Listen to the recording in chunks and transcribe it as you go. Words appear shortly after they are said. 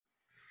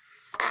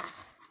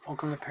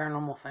Welcome to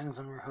Paranormal Things.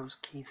 I'm your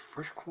host, Keith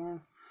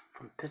Frischkorn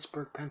from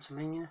Pittsburgh,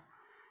 Pennsylvania.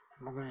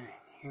 And we're going to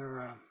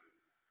hear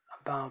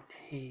about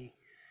The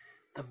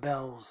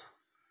Bells,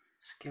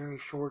 scary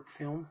short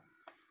film,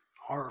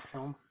 horror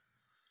film.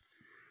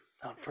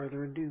 Without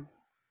further ado,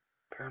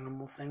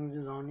 Paranormal Things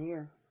is on the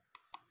air.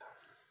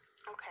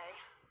 Okay.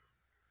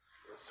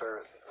 The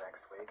service is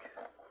next week.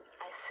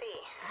 I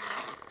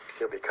see.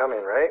 You'll be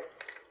coming, right?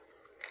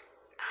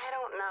 I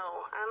don't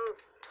know. I'm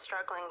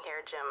struggling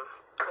here, Jim,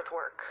 with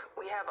work.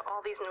 We have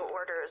all these new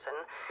orders, and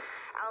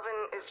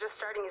Alvin is just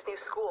starting his new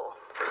school,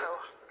 so...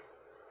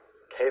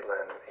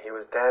 Caitlin, he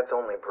was Dad's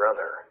only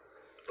brother.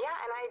 Yeah,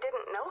 and I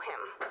didn't know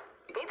him.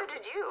 Neither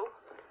did you.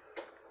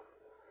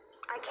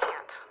 I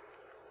can't.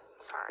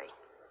 Sorry.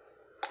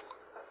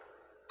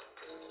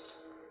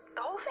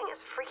 The whole thing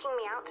is freaking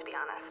me out, to be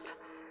honest.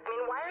 I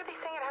mean, why are they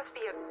saying it has to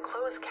be a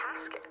closed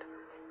casket?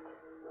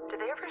 Did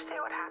they ever say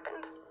what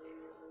happened?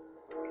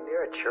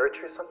 Near a church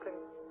or something?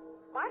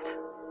 What?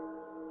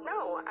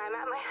 No, I'm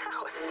at my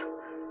house.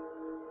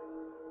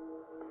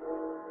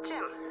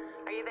 Jim,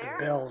 are you there?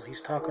 The bells, he's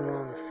talking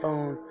on the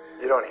phone.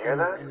 You don't hear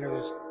that? And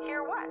there's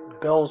Hear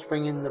what? bells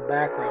ringing in the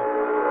background.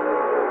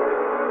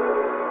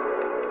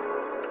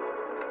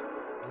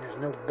 And there's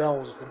no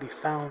bells to be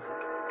found.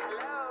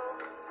 Hello?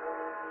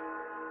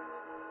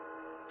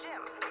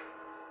 Jim?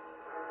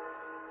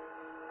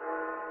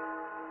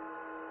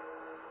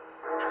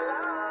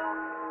 Hello?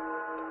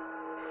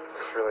 This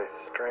is really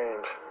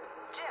strange.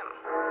 Jim,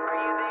 are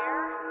you there?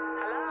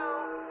 Hello?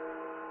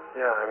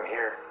 Yeah, I'm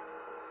here.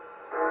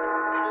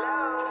 Hello?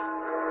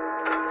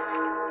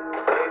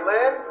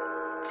 Caitlin?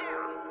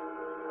 Jim?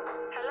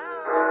 Hello?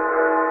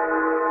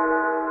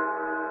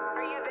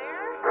 Are you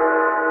there?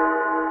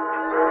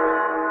 Hello?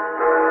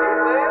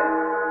 Caitlin?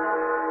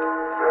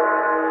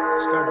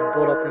 It's starting to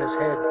build up in his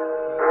head.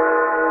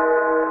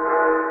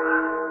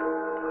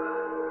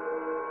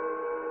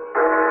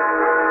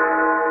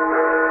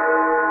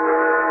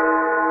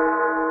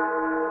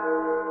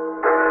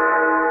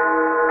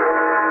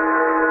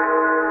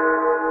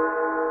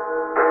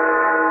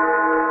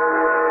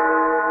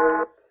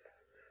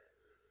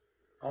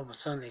 All of a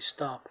sudden they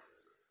stop.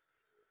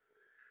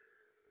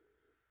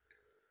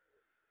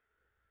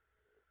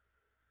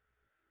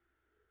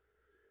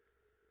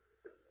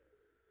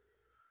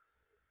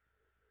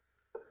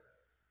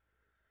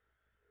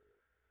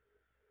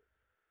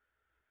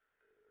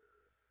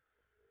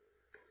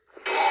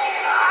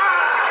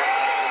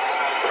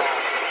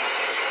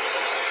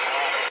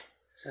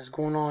 This is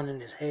going on in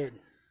his head.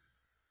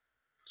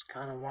 It's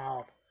kind of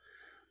wild.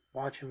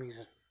 Watch him. He's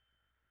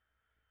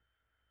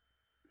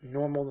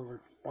normal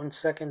 1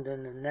 second,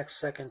 then the next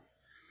second,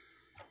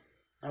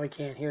 now he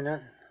can't hear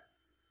nothing.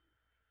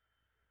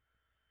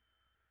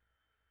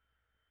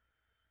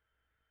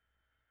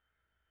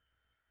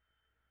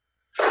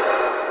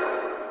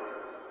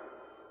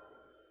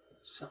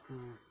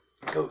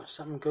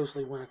 Something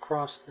ghostly went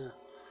across from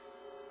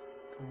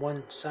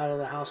one side of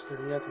the house to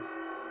the other.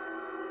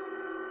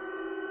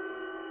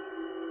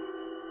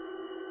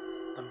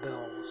 The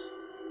bells.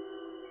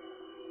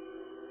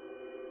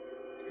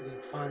 You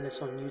can find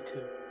this on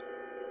YouTube.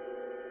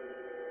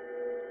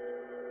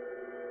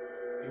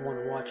 If you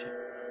want to watch it,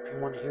 if you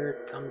want to hear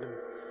it, come to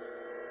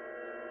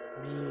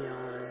me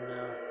on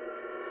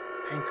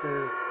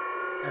Anchor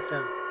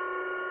FM.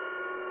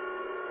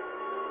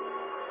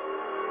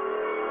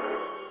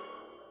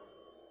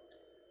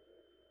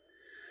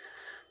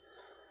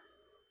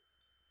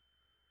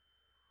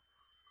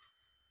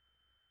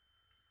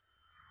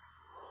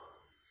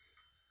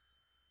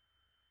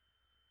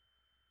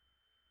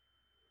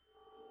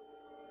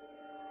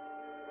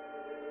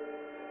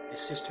 His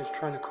sister's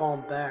trying to call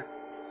him back,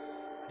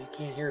 but he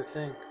can't hear a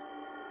thing.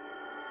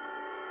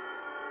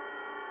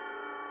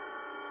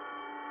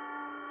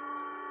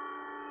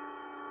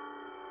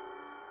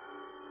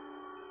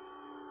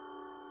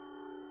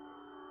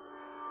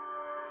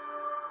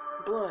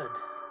 Blood.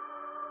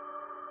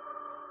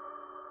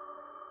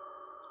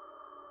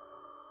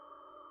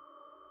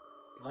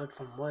 Blood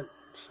from what?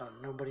 So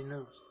nobody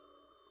knows.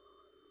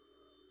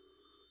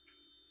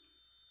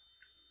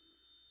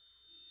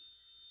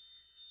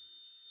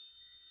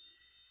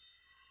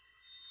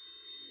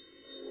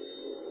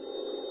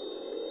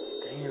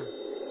 Damn.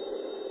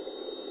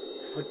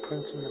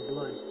 Footprints in the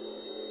blood.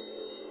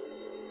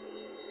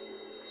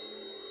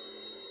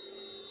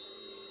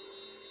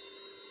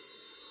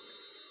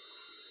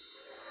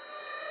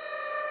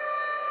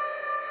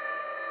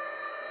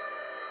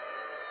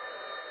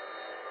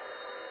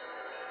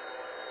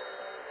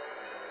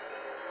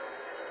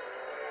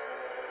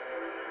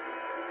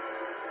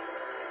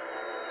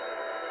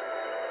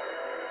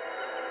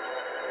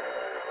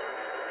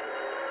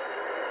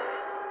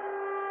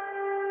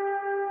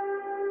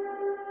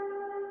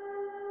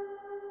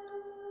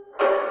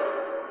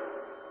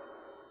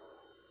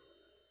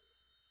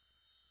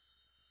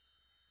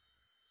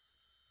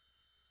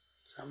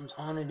 Something's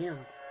haunted him.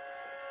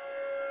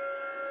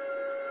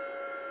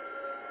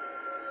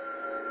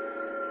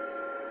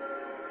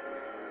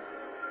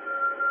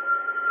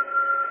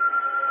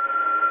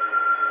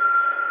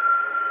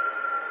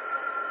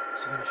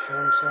 He's gonna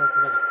show himself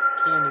with a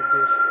candy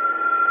dish.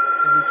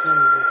 Heavy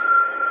candy dish.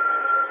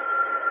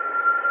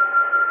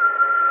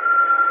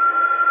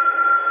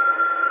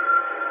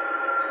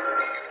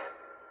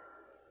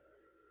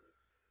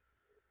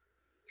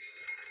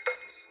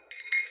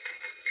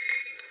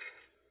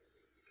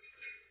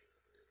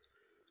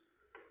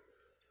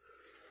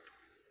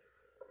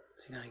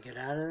 Is he gonna get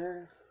out of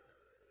there?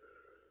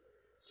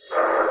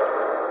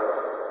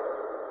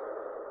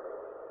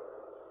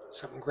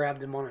 Something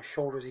grabbed him on his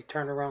shoulders. He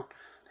turned around.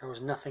 There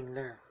was nothing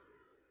there.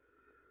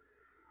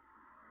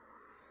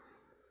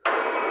 The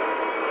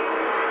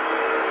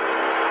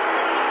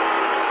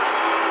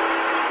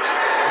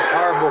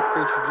horrible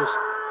creature just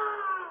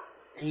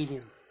ate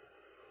him.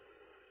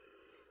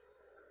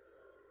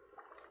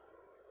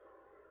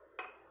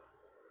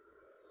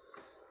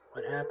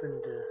 What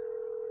happened to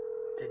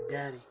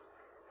Daddy?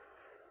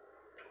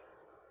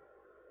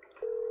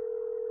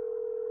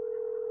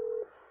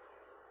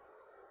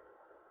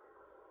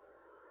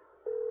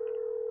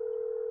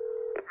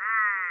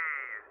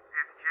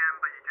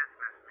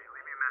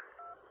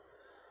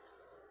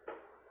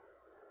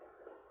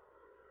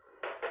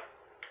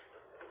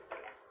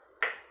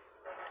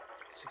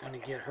 Is it gonna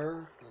get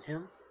her and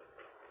him?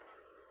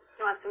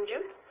 You want some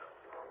juice?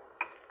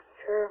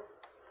 Sure.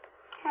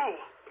 Hey.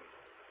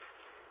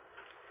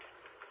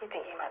 You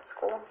thinking about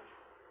school?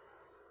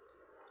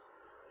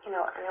 You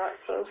know, I know it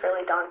seems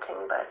really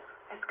daunting, but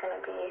it's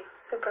gonna be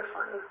super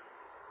fun.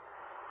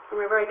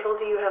 Remember I told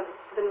you you have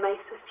the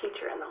nicest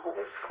teacher in the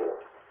whole school.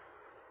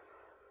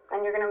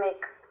 And you're gonna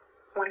make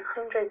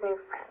 100 new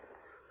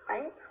friends,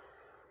 right?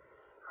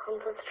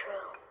 That's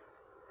true.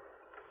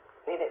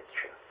 It is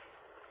true.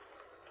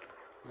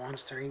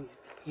 Monster,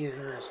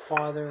 either his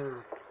father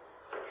or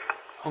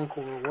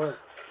uncle or what?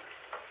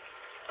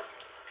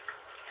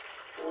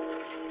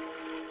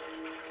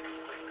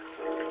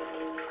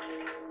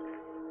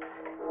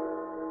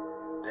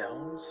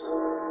 Bells?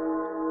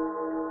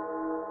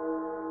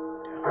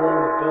 To whom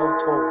the bell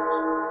tolls.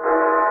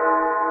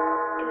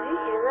 Do you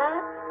hear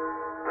that?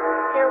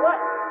 Hear what?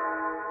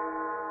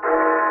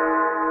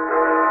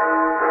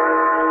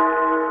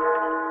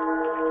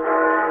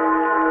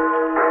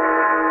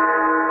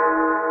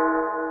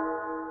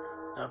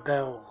 The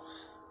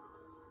bells.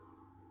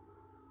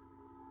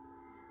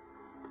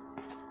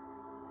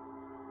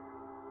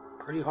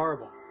 Pretty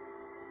horrible.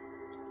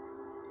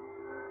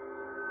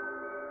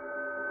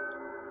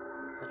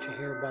 Let you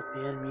hear about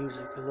the end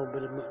music, a little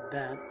bit about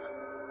that.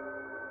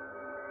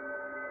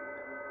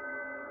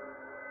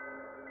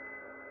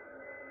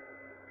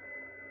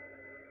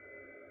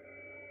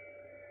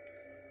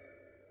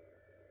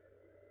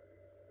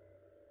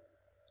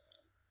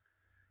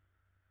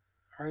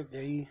 Alright,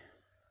 there you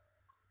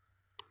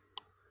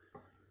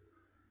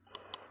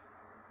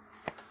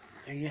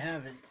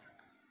have it.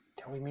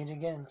 Till we meet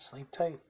again, sleep tight.